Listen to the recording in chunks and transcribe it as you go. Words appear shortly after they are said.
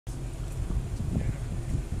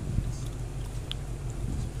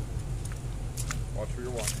for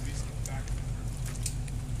your walk.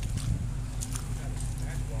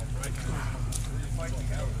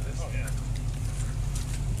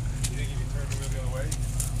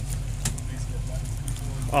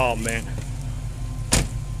 Oh man.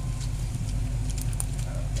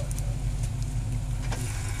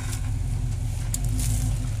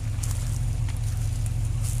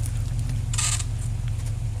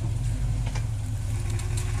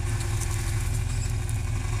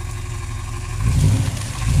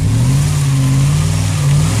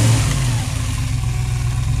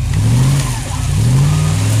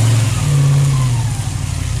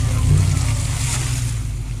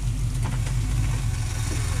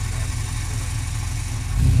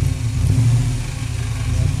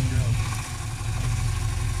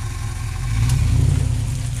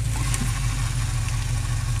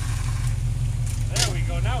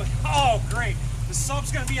 Oh, great. The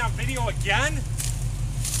sub's going to be on video again?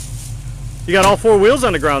 You got all four wheels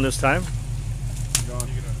on the ground this time. I think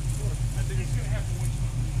he's going to have to wait.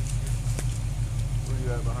 Where are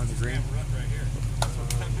you at, behind the green? Right here.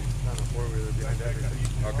 Not a four-wheeler, behind everything.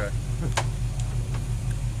 Okay.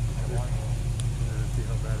 See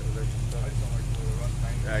how bad it was actually stuck.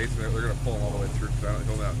 Yeah, they're going to pull him all the way through because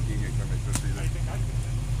he'll not he can make this either.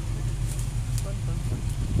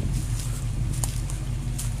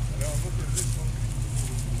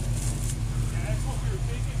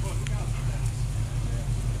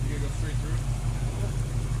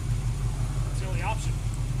 Option.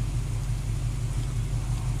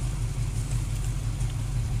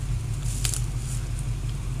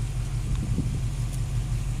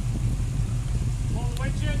 Pull the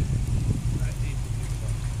winch in.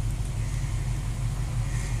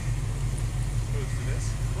 Close to this.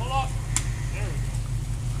 Roll up. There we go.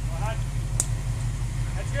 Go ahead.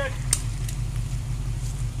 That's good.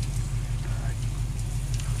 All right.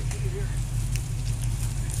 Get it here.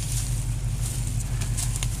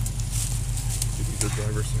 The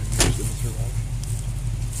driver's side didn't survive.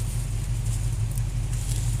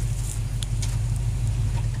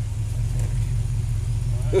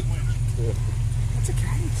 That's a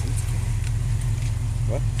caddy. It's a caddy.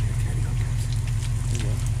 What? It's a caddy hookups.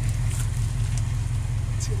 Yeah.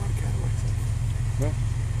 I see a lot of Cadillacs out No.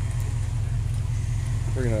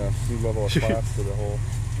 We're gonna new level of class to the whole.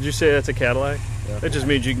 Did you say that's a Cadillac? Yeah. That just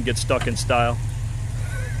means you can get stuck in style.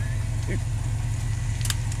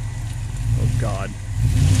 Oh God.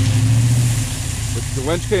 The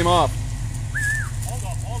winch came off.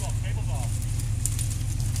 Hold up, cable's off.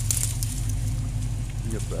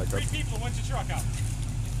 You get back up. 3 people went your truck out.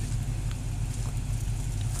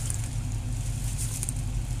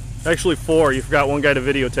 Actually 4. You forgot one guy to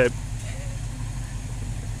videotape.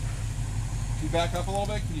 Can you back up a little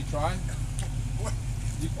bit? Can you try?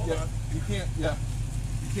 You can't. Yeah.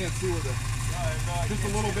 You can't see where the. Just a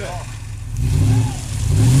little bit.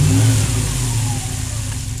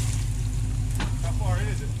 How far in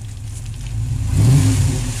is it?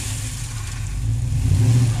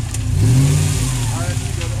 Alright,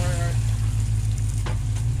 you go. Alright.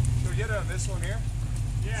 So we get it on this one here?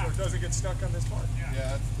 Yeah. So it doesn't get stuck on this part? Yeah,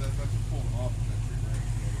 that's just pulling off that tree branch.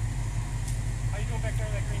 How you doing back there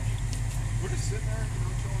in that green Jeep? We're just sitting there,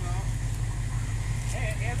 chilling out.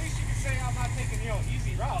 Hey, at least you can say I'm not taking,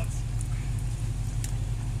 easy routes.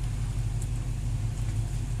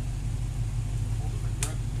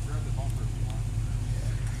 Grab the bumper if you want.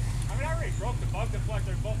 I mean, I already broke the bug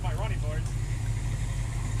deflector in both my running boards.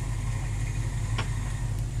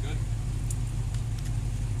 Good.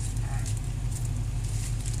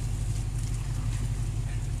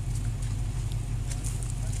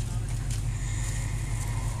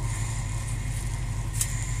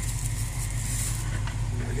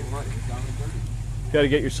 Got to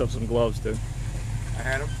get yourself some gloves, dude. I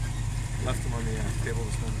had them. Left them on the table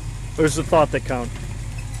this morning. There's the thought that count.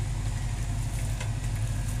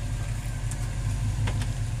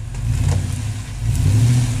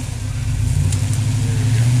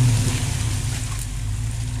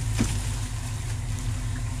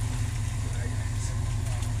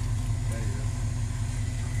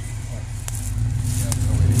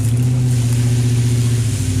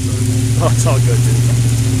 Oh, it's all good, dude.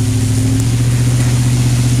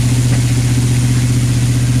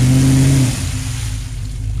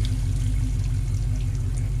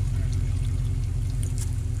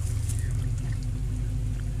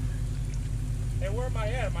 Where am I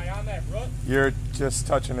at? Am I on that rut? You're just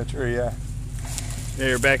touching a tree, yeah. Yeah,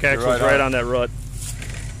 your back axle's right right on. on that rut.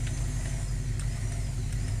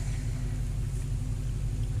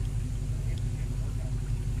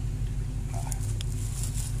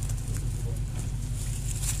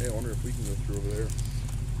 Hey, I wonder if we can go through over there.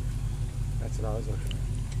 That's what I was looking at.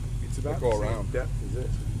 It's about Go the same around. depth as this.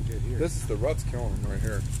 What you did here. This is the rut's killing them right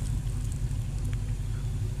here.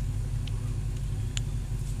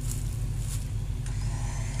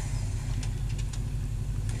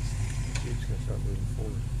 Jeep's gonna start moving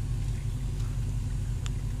forward.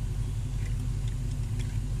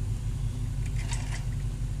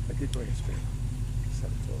 I did bring a spare.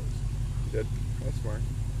 7 clothes. You did? That's smart.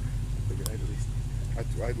 I figured I'd at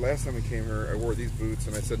least. Last time we came here, I wore these boots,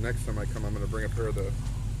 and I said next time I come, I'm going to bring a pair of the,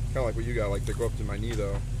 kind of like what you got, like they go up to my knee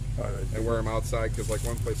though, and wear them outside, because like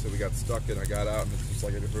one place that we got stuck in, I got out, and it's just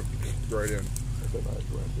like it just ripped right in. I thought I was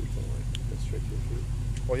wearing boots anyway. Go straight to your feet.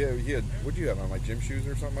 Well, yeah, he had, what'd you have on, like gym shoes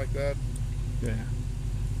or something like that? Yeah.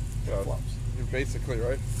 Flops. Basically,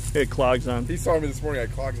 right? He had clogs on. He saw me this morning, I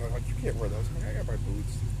had clogs, and I'm like, you can't wear those. I'm like, I got my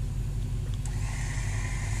boots.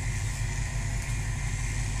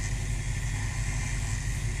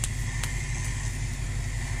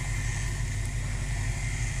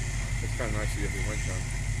 It's kind of nice to get the winch on.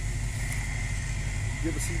 Do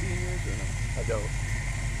you have a CD in yours or no? I don't.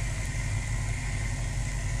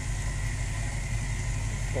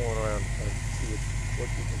 Pulling around trying to see what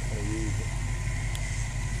you can kind of use.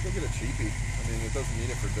 Go get a cheapie. I mean, it doesn't need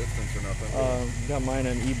it for distance or nothing. Got mine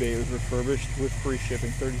on eBay. It was refurbished with free shipping,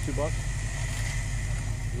 $32.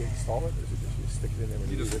 You install it, or is it just you stick it in there when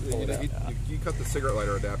you use it? Pull it out? You cut the cigarette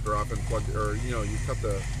lighter adapter off and plug, or you know, you cut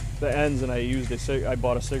the ends, and I used I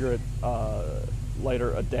bought a cigarette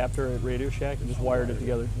lighter adapter at Radio Shack and just wired it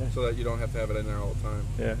together. Yeah. so that you don't have to have it in there all the time.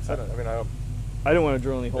 Yeah. I don't want to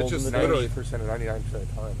drill any holes in just the literally- 90% or 99% of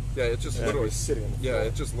the time. Yeah, it's just literally It's sitting on the Yeah, floor.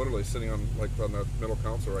 it's just literally sitting on like on the middle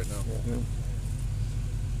console right now. Yeah.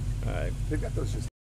 All right. They've got those just